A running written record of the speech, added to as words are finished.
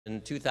In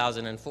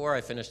 2004,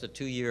 I finished a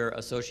 2-year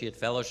associate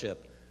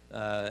fellowship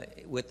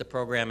with the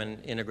program in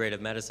integrative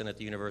medicine at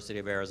the University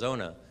of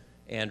Arizona,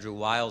 Andrew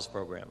Weil's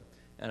program.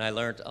 And I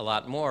learned a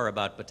lot more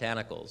about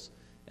botanicals.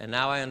 And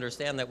now I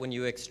understand that when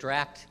you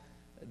extract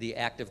the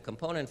active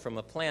component from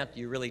a plant,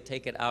 you really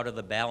take it out of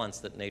the balance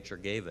that nature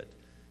gave it.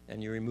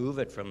 And you remove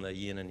it from the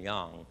yin and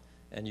yang.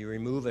 And you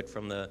remove it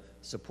from the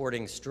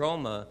supporting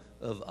stroma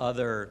of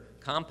other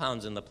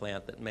compounds in the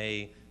plant that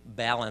may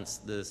balance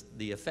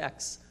the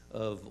effects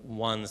of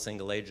one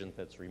single agent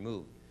that's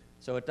removed.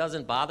 So it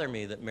doesn't bother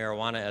me that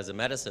marijuana as a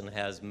medicine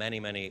has many,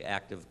 many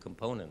active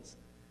components.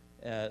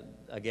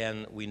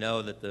 Again, we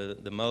know that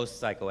the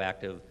most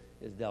psychoactive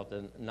is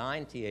delta-9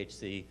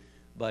 THC,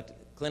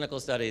 but clinical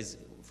studies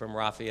from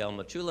Raphael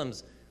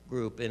Machulam's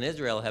group in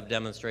Israel have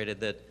demonstrated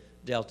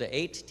that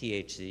delta-8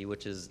 THC,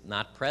 which is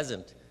not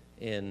present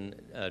in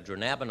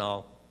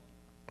dronabinol,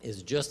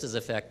 is just as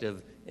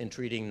effective in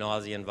treating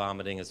nausea and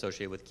vomiting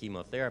associated with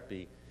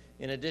chemotherapy.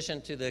 In addition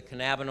to the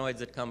cannabinoids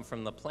that come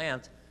from the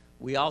plant,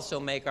 we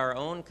also make our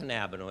own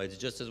cannabinoids,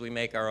 just as we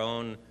make our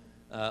own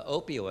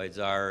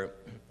opioids, our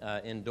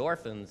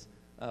endorphins.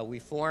 We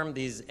form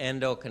these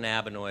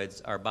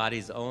endocannabinoids, our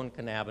body's own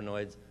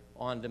cannabinoids,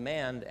 on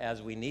demand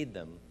as we need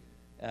them.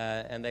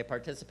 And they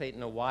participate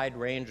in a wide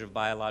range of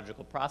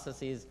biological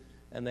processes,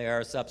 and they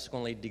are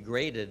subsequently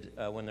degraded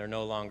when they're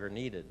no longer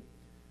needed.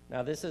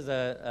 Now, this is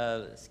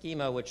a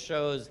schema which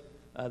shows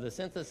the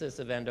synthesis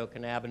of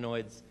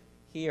endocannabinoids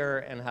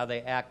here and how they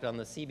act on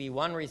the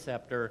CB1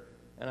 receptor,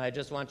 and I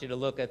just want you to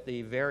look at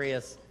the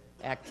various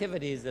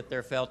activities that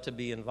they're felt to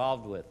be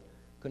involved with.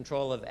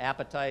 Control of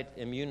appetite,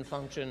 immune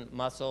function,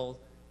 muscle,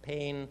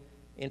 pain,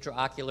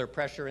 intraocular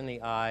pressure in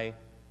the eye,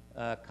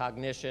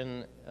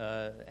 cognition,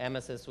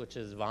 emesis, which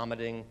is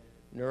vomiting,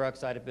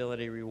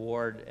 neuroexcitability,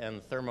 reward,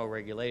 and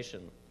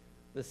thermoregulation.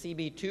 The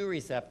CB2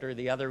 receptor,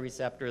 the other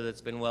receptor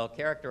that's been well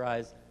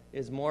characterized,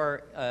 is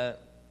more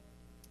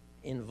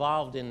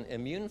involved in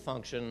immune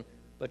function,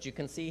 but you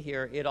can see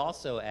here it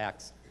also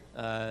acts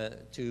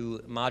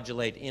to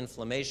modulate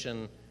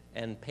inflammation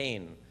and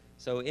pain.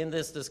 So in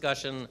this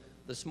discussion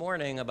this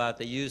morning about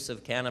the use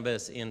of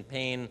cannabis in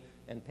pain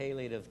and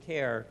palliative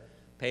care,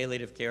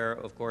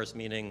 of course,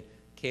 meaning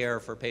care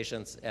for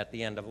patients at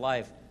the end of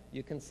life,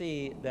 you can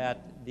see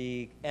that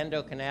the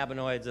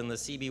endocannabinoids and the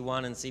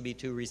CB1 and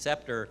CB2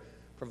 receptor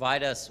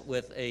provide us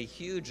with a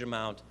huge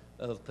amount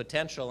of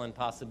potential and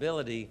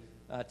possibility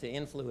to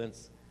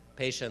influence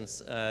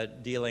patients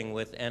dealing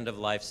with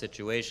end-of-life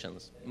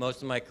situations.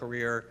 Most of my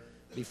career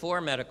before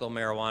medical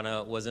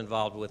marijuana was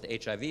involved with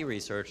HIV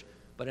research,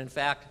 but in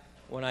fact,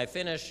 when I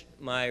finished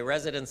my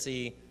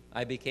residency,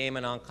 I became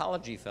an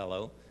oncology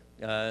fellow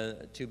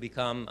to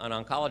become an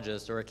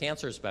oncologist or a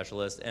cancer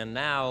specialist, and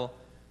now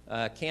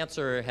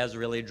cancer has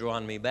really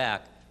drawn me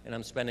back, and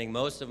I'm spending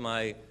most of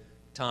my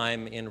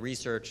time in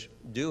research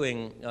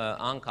doing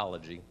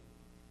oncology.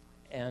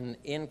 And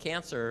in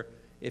cancer,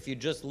 if you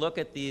just look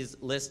at these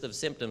list of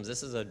symptoms,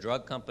 this is a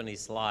drug company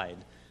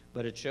slide,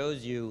 but it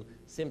shows you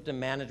symptom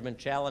management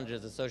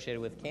challenges associated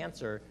with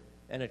cancer,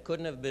 and it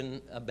couldn't have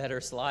been a better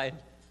slide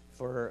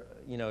for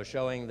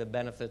showing the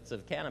benefits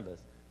of cannabis.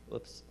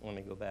 Whoops, let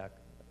me go back.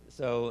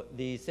 So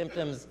the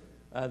symptoms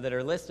that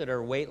are listed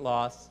are weight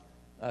loss,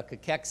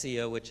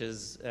 cachexia, which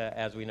is,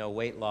 as we know,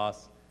 weight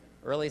loss,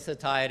 early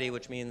satiety,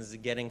 which means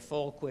getting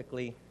full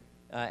quickly,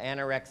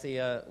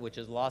 anorexia, which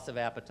is loss of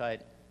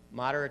appetite,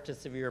 moderate to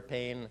severe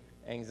pain,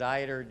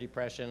 anxiety or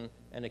depression,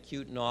 and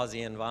acute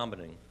nausea and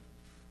vomiting.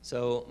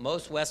 So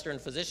most Western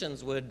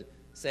physicians would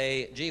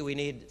say, gee, we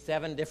need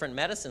 7 different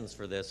medicines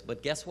for this,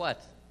 but guess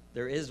what?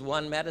 There is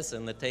one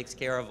medicine that takes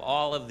care of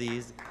all of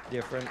these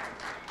different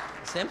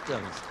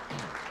symptoms.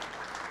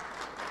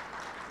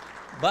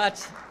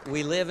 But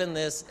we live in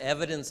this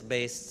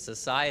evidence-based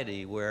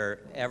society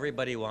where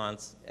everybody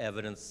wants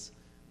evidence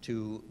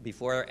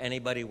before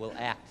anybody will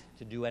act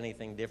to do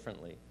anything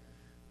differently.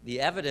 The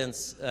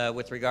evidence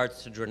with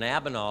regards to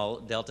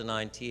dronabinol,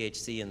 delta-9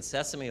 THC, and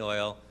sesame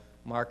oil,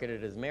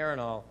 marketed as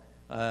Marinol,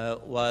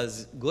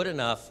 was good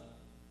enough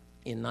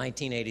in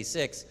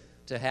 1986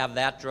 to have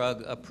that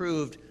drug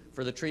approved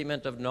for the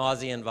treatment of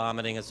nausea and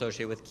vomiting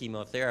associated with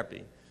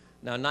chemotherapy.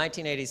 Now,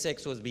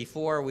 1986 was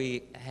before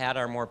we had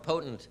our more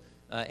potent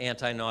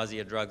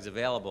anti-nausea drugs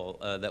available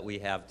that we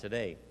have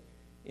today.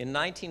 In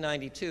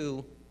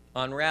 1992,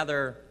 on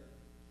rather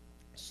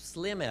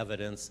slim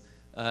evidence,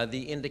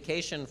 the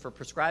indication for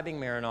prescribing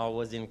Marinol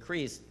was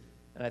increased,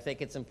 and I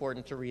think it's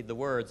important to read the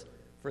words,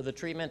 for the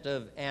treatment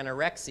of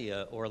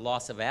anorexia, or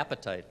loss of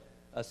appetite,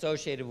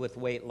 associated with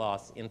weight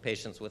loss in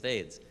patients with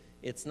AIDS.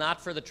 It's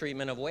not for the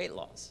treatment of weight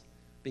loss,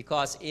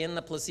 because in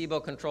the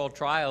placebo-controlled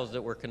trials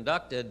that were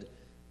conducted,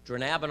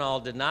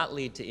 dronabinol did not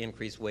lead to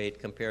increased weight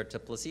compared to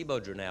placebo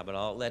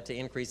dronabinol. It led to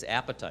increased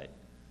appetite.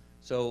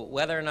 So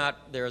whether or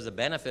not there is a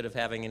benefit of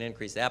having an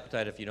increased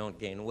appetite if you don't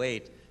gain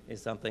weight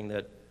is something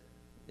that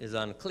is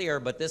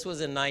unclear, but this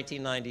was in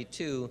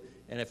 1992,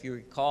 and if you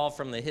recall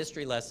from the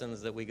history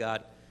lessons that we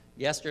got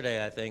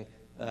yesterday, I think,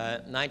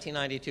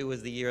 1992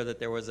 was the year that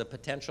there was a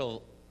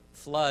potential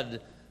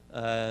flood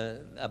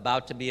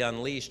about to be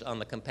unleashed on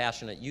the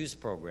compassionate use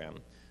program.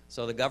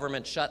 So the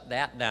government shut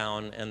that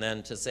down, and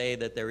then to say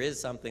that there is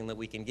something that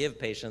we can give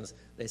patients,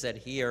 they said,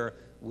 here,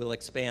 we'll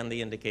expand the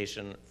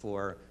indication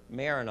for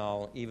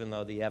Marinol, even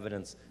though the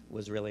evidence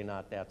was really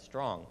not that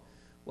strong.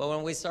 Well,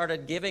 when we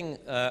started giving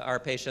our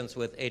patients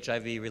with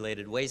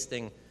HIV-related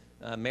wasting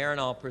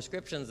Marinol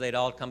prescriptions, they'd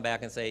all come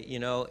back and say, you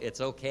know,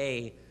 it's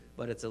okay,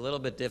 but it's a little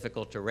bit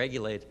difficult to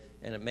regulate,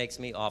 and it makes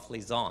me awfully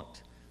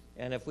zonked.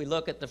 And if we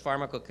look at the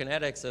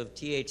pharmacokinetics of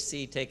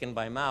THC taken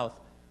by mouth,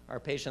 our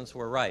patients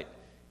were right.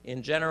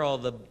 In general,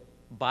 the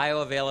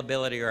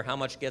bioavailability, or how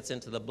much gets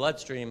into the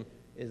bloodstream,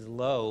 is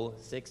low,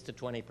 6 to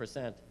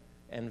 20%,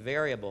 and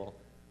variable.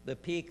 The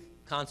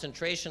peak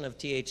concentration of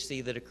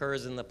THC that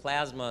occurs in the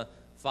plasma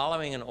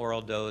following an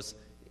oral dose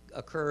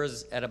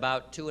occurs at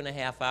about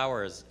 2.5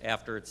 hours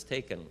after it's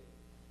taken.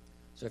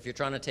 So if you're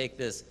trying to take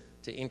this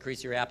to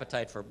increase your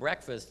appetite for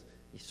breakfast,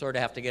 you sort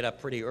of have to get up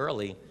pretty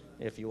early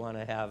if you want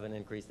to have an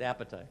increased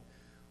appetite.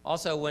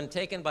 Also, when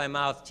taken by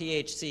mouth,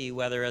 THC,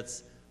 whether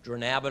it's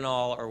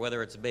dronabinol or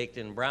whether it's baked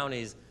in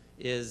brownies,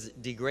 is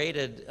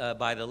degraded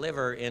by the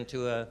liver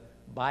into a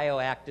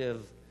bioactive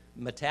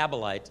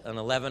metabolite, an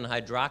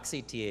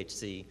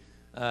 11-hydroxy-THC,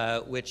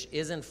 which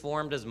isn't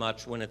formed as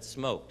much when it's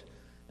smoked.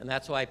 And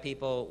that's why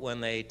people,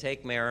 when they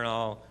take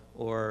Marinol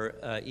or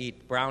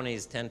eat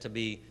brownies, tend to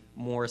be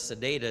more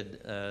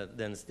sedated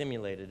than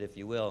stimulated, if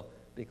you will,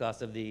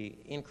 because of the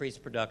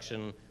increased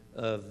production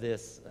of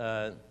this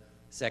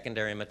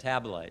secondary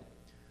metabolite.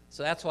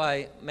 So that's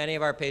why many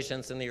of our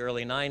patients in the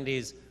early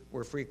 90s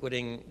were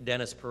frequenting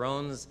Dennis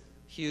Peron's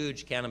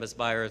huge cannabis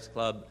buyers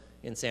club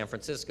in San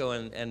Francisco,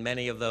 and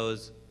many of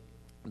those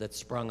that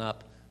sprung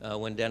up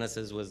when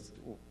Dennis's was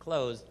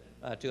closed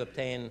to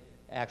obtain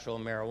actual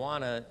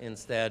marijuana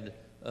instead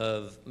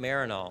of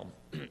Marinol.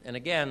 And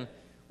again,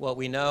 what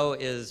we know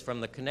is from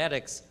the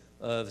kinetics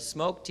of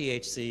smoked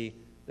THC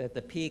that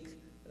the peak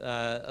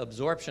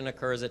absorption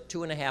occurs at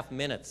 2.5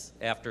 minutes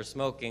after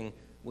smoking,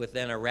 with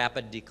then a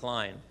rapid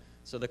decline.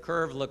 So the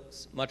curve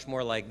looks much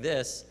more like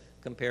this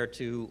compared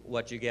to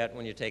what you get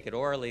when you take it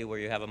orally, where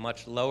you have a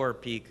much lower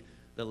peak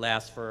that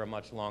lasts for a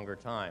much longer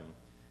time.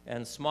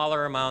 And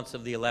smaller amounts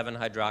of the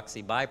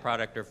 11-hydroxy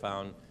byproduct are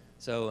found.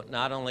 So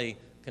not only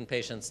can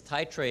patients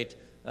titrate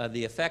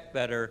the effect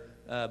better,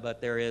 but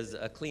there is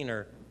a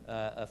cleaner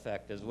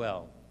effect as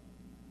well.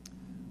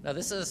 Now,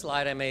 this is a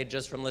slide I made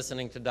just from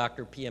listening to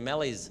Dr.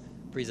 Piamelli's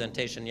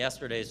presentation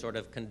yesterday, sort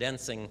of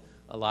condensing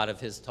a lot of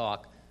his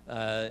talk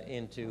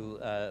into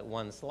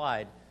one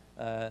slide.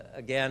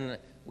 Again,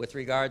 with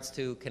regards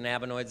to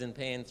cannabinoids and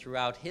pain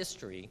throughout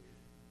history,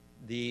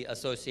 the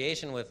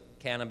association with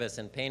cannabis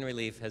and pain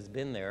relief has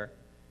been there.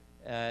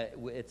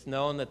 It's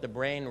known that the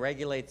brain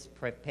regulates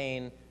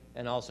pain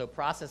and also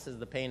processes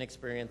the pain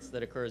experience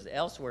that occurs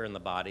elsewhere in the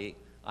body,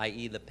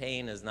 i.e. the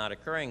pain is not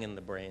occurring in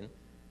the brain.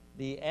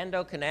 The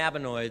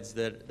endocannabinoids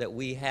that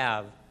we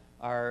have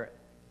are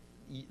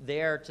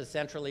there to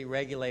centrally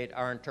regulate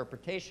our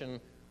interpretation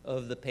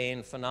of the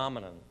pain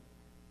phenomenon.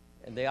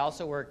 And they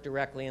also work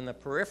directly in the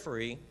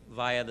periphery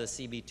via the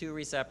CB2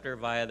 receptor,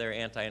 via their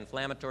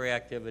anti-inflammatory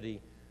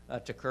activity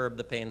to curb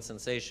the pain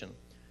sensation.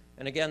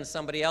 And again,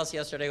 somebody else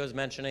yesterday was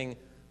mentioning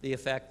the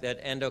effect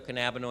that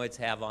endocannabinoids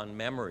have on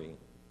memory.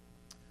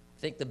 I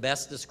think the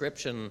best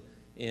description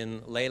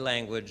in lay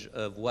language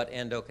of what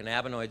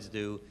endocannabinoids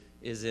do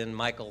is in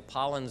Michael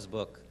Pollan's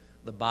book,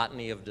 The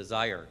Botany of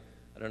Desire.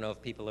 I don't know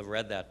if people have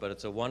read that, but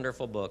it's a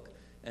wonderful book,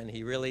 and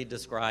he really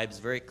describes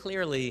very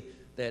clearly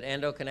that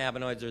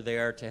endocannabinoids are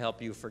there to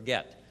help you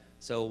forget.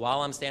 So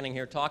while I'm standing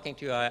here talking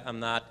to you, I'm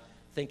not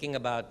thinking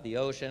about the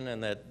ocean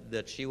and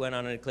that she went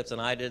on an eclipse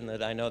and I did, and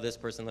that I know this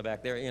person in the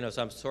back there, you know,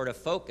 so I'm sort of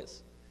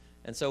focused.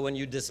 And so when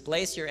you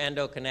displace your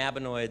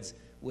endocannabinoids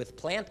with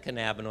plant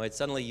cannabinoids,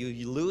 suddenly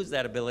you lose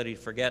that ability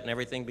to forget, and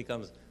everything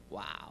becomes,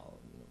 wow,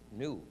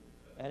 new.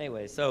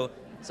 Anyway, so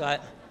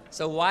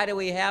why do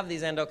we have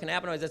these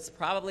endocannabinoids? It's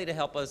probably to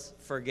help us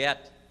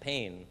forget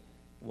pain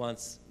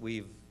once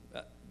we've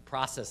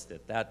processed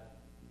it. That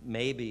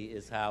maybe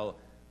is how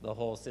the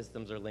whole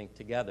systems are linked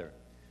together.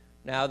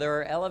 Now, there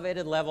are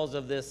elevated levels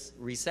of this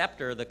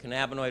receptor, the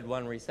cannabinoid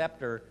 1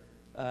 receptor,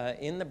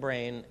 in the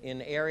brain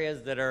in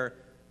areas that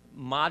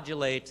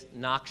modulate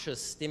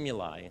noxious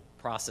stimuli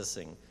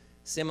processing,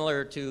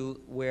 similar to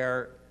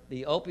where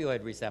the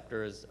opioid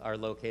receptors are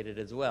located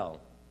as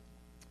well.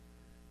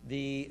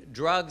 The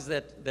drugs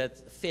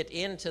that fit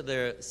into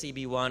the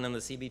CB1 and the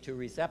CB2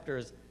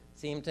 receptors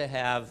seem to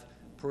have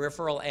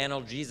peripheral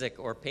analgesic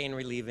or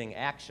pain-relieving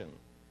action.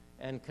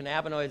 And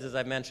cannabinoids, as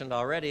I've mentioned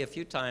already a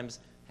few times,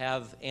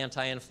 have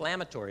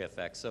anti-inflammatory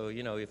effects. So,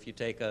 you know, if you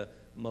take a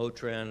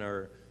Motrin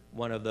or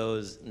one of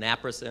those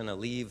naproxen,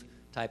 Aleve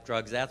type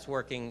drugs, that's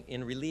working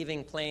in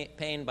relieving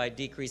pain by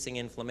decreasing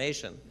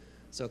inflammation.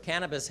 So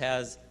cannabis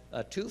has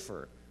a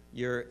twofer.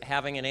 You're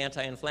having an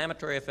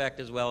anti-inflammatory effect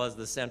as well as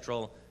the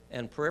central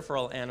and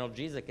peripheral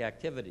analgesic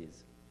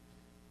activities.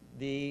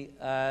 The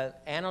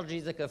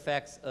analgesic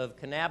effects of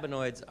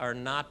cannabinoids are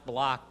not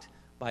blocked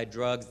by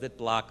drugs that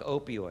block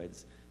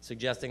opioids,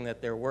 suggesting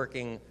that they're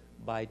working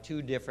by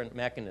two different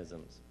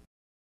mechanisms.